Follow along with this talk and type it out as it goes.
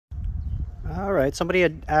All right, somebody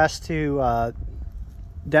had asked to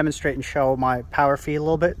demonstrate and show my power feed a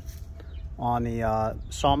little bit on the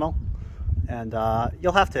sawmill, and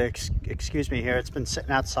you'll have to excuse me here. It's been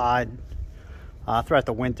sitting outside throughout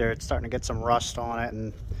the winter. It's starting to get some rust on it,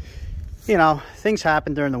 and you know, things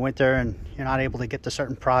happen during the winter and you're not able to get to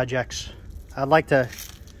certain projects. I'd like to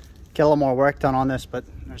get a little more work done on this, but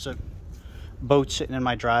there's a boat sitting in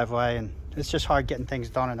my driveway and it's just hard getting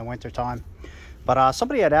things done in the winter time. But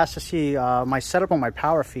somebody had asked to see my setup on my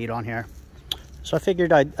power feed on here, so I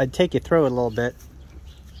figured I'd take you through it a little bit.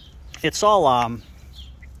 It's all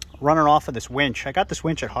running off of this winch. I got this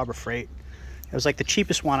winch at Harbor Freight. It was like the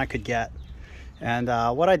cheapest one I could get. And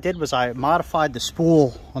what I did was I modified the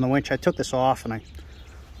spool on the winch. I took this off and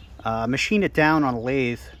I machined it down on a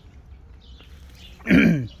lathe.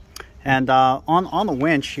 And on the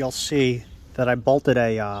winch, you'll see that I bolted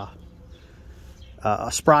a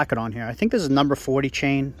sprocket on here. I think this is number 40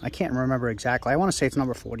 chain. I can't remember exactly. I want to say it's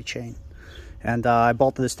number 40 chain. And I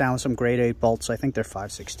bolted this down with some grade 8 bolts. I think they're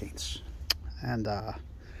 5/16. And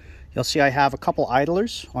you'll see I have a couple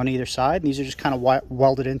idlers on either side. These are just kind of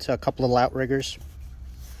welded into a couple little outriggers.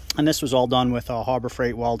 And this was all done with a Harbor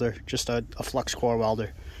Freight welder, just a flux core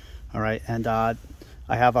welder. All right, and I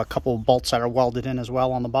have a couple bolts that are welded in as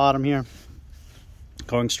well on the bottom here,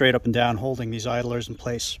 going straight up and down, holding these idlers in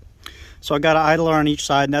place. So I got an idler on each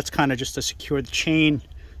side, and that's kind of just to secure the chain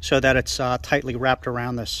so that it's tightly wrapped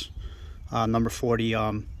around this number 40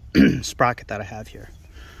 sprocket that I have here.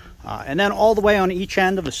 And then all the way on each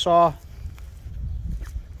end of the saw,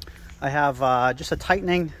 I have just a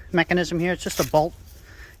tightening mechanism here. It's just a bolt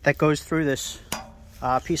that goes through this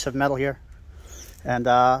piece of metal here. And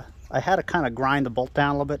I had to kind of grind the bolt down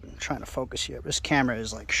a little bit. I'm trying to focus here. This camera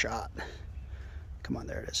is like shot. Come on,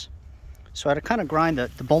 there it is. So I had to kind of grind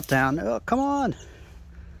the bolt down. Oh, come on.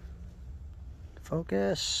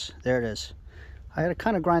 Focus. There it is. I had to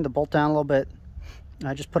kind of grind the bolt down a little bit.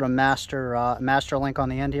 I just put a master link on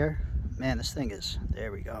the end here. Man, this thing is,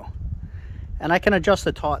 there we go. And I can adjust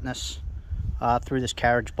the tautness through this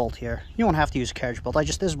carriage bolt here. You don't have to use a carriage bolt.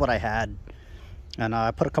 This is what I had. And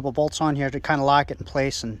I put a couple bolts on here to kind of lock it in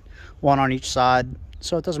place, and one on each side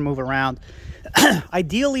so it doesn't move around.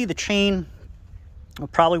 Ideally, the chain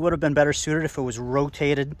probably would have been better suited if it was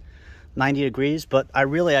rotated 90 degrees, but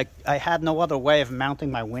I had no other way of mounting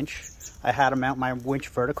my winch. I had to mount my winch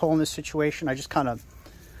vertical in this situation. I just kind of,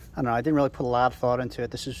 I don't know, I didn't really put a lot of thought into it.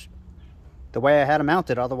 This is the way I had to mount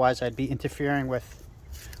it. Otherwise, I'd be interfering with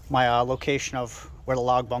my location of where the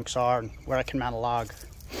log bunks are and where I can mount a log.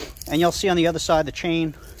 And you'll see on the other side of the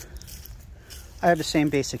chain, I have the same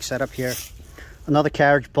basic setup here. Another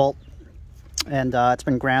carriage bolt, and it's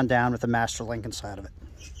been ground down with a master link inside of it.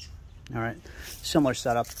 All right, similar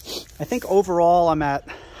setup. I think overall I'm at,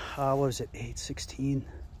 what was it, 8/16?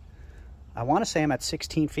 I want to say I'm at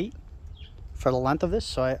 16 feet for the length of this.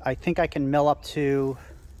 So I think I can mill up to,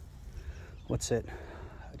 what's it,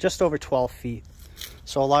 just over 12 feet.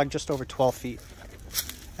 So a log just over 12 feet.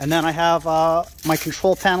 And then I have my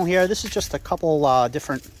control panel here. This is just a couple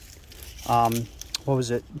different,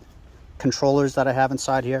 controllers that I have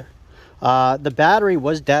inside here. The battery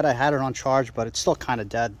was dead. I had it on charge, but it's still kind of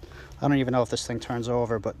dead. I don't even know if this thing turns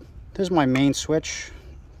over, but this is my main switch.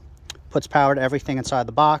 Puts power to everything inside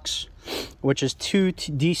the box, which is 2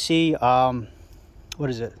 DC, what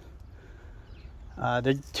is it?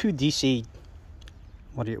 They're 2 DC,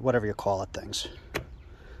 whatever you call it, things.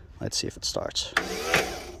 Let's see if it starts.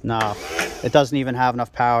 No, it doesn't even have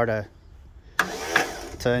enough power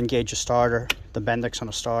to engage a starter, the Bendix on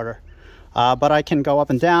a starter. But I can go up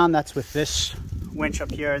and down. That's with this winch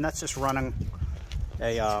up here, and that's just running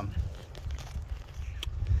a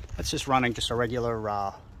just a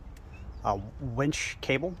regular winch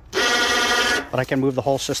cable. But I can move the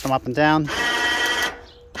whole system up and down,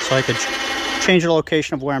 so I could change the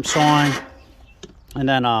location of where I'm sawing. And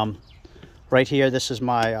then right here, this is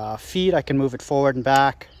my feed. I can move it forward and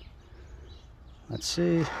back. Let's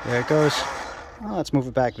see, there it goes. Oh, let's move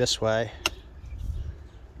it back this way.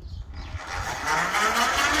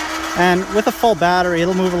 And with a full battery,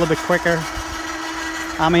 it'll move a little bit quicker.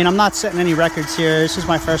 I mean, I'm not setting any records here. This is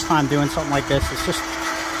my first time doing something like this. It's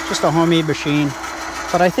just a homemade machine.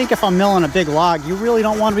 But I think if I'm milling a big log, you really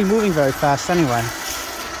don't want to be moving very fast anyway.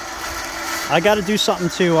 I got to do something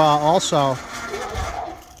to also,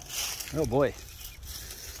 oh boy.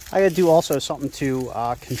 I got to do also something to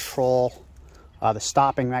control the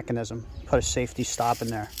stopping mechanism. Put a safety stop in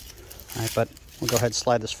there. All right, but we'll go ahead and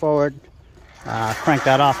slide this forward. Crank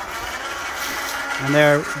that up. And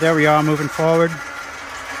there we are, moving forward.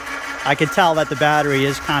 I can tell that the battery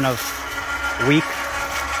is kind of weak.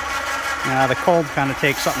 The cold kind of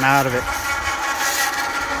takes something out of it.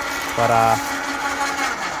 But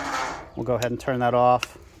we'll go ahead and turn that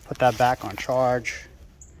off, put that back on charge,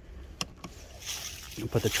 and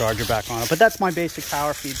put the charger back on it. But that's my basic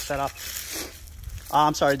power feed setup.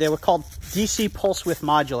 I'm sorry, they were called DC pulse width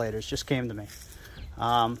modulators, just came to me.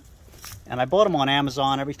 And I bought them on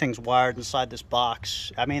Amazon. Everything's wired inside this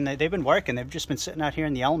box. I mean, they've been working. They've just been sitting out here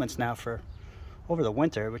in the elements now for over the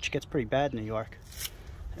winter, which gets pretty bad in New York.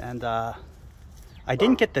 And I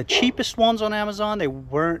didn't get the cheapest ones on Amazon. They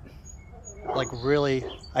weren't like really,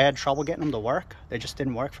 I had trouble getting them to work. They just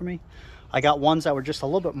didn't work for me. I got ones that were just a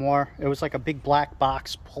little bit more. It was like a big black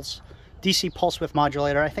box pulse, DC pulse width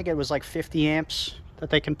modulator. I think it was like 50 amps that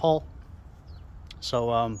they can pull.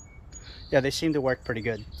 So yeah, they seem to work pretty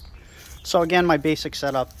good. So again, my basic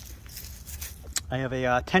setup, I have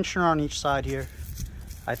a tensioner on each side here.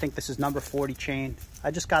 I think this is number 40 chain.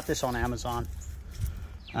 I just got this on Amazon.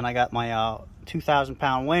 And I got my 2,000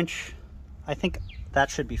 pound winch. I think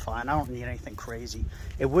that should be fine. I don't need anything crazy.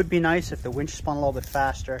 It would be nice if the winch spun a little bit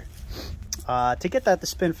faster. To get that to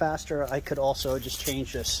spin faster, I could also just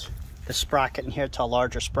change this sprocket in here to a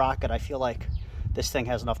larger sprocket. I feel like this thing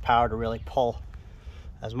has enough power to really pull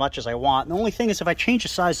as much as I want. The only thing is, if I change the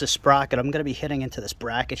size of the sprocket, I'm going to be hitting into this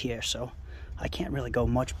bracket here, so I can't really go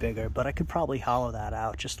much bigger, but I could probably hollow that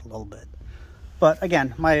out just a little bit. But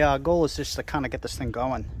again, my goal is just to kind of get this thing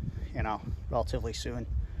going, you know, relatively soon.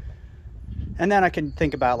 And then I can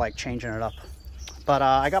think about like changing it up. But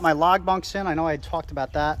I got my log bunks in. I know I had talked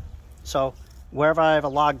about that. So wherever I have a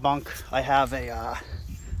log bunk, I have a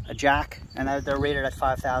jack, and they're rated at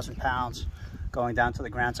 5,000 pounds. Going down to the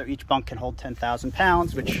ground, so each bunk can hold 10,000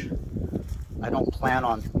 pounds, which I don't plan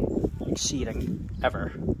on exceeding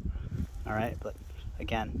ever. All right, but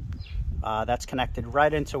again, that's connected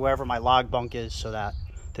right into wherever my log bunk is, so that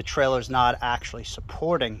the trailer's not actually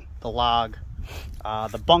supporting the log.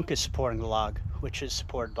 The bunk is supporting the log, which is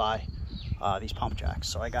supported by these pump jacks.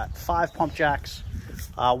 So I got 5 pump jacks,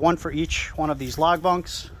 one for each one of these log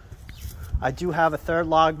bunks. I do have a third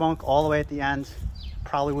log bunk all the way at the end.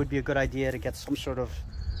 Probably would be a good idea to get some sort of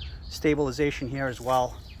stabilization here as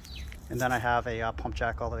well. And then I have a pump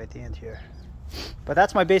jack all the way at the end here. But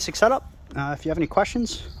that's my basic setup. If you have any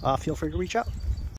questions, feel free to reach out.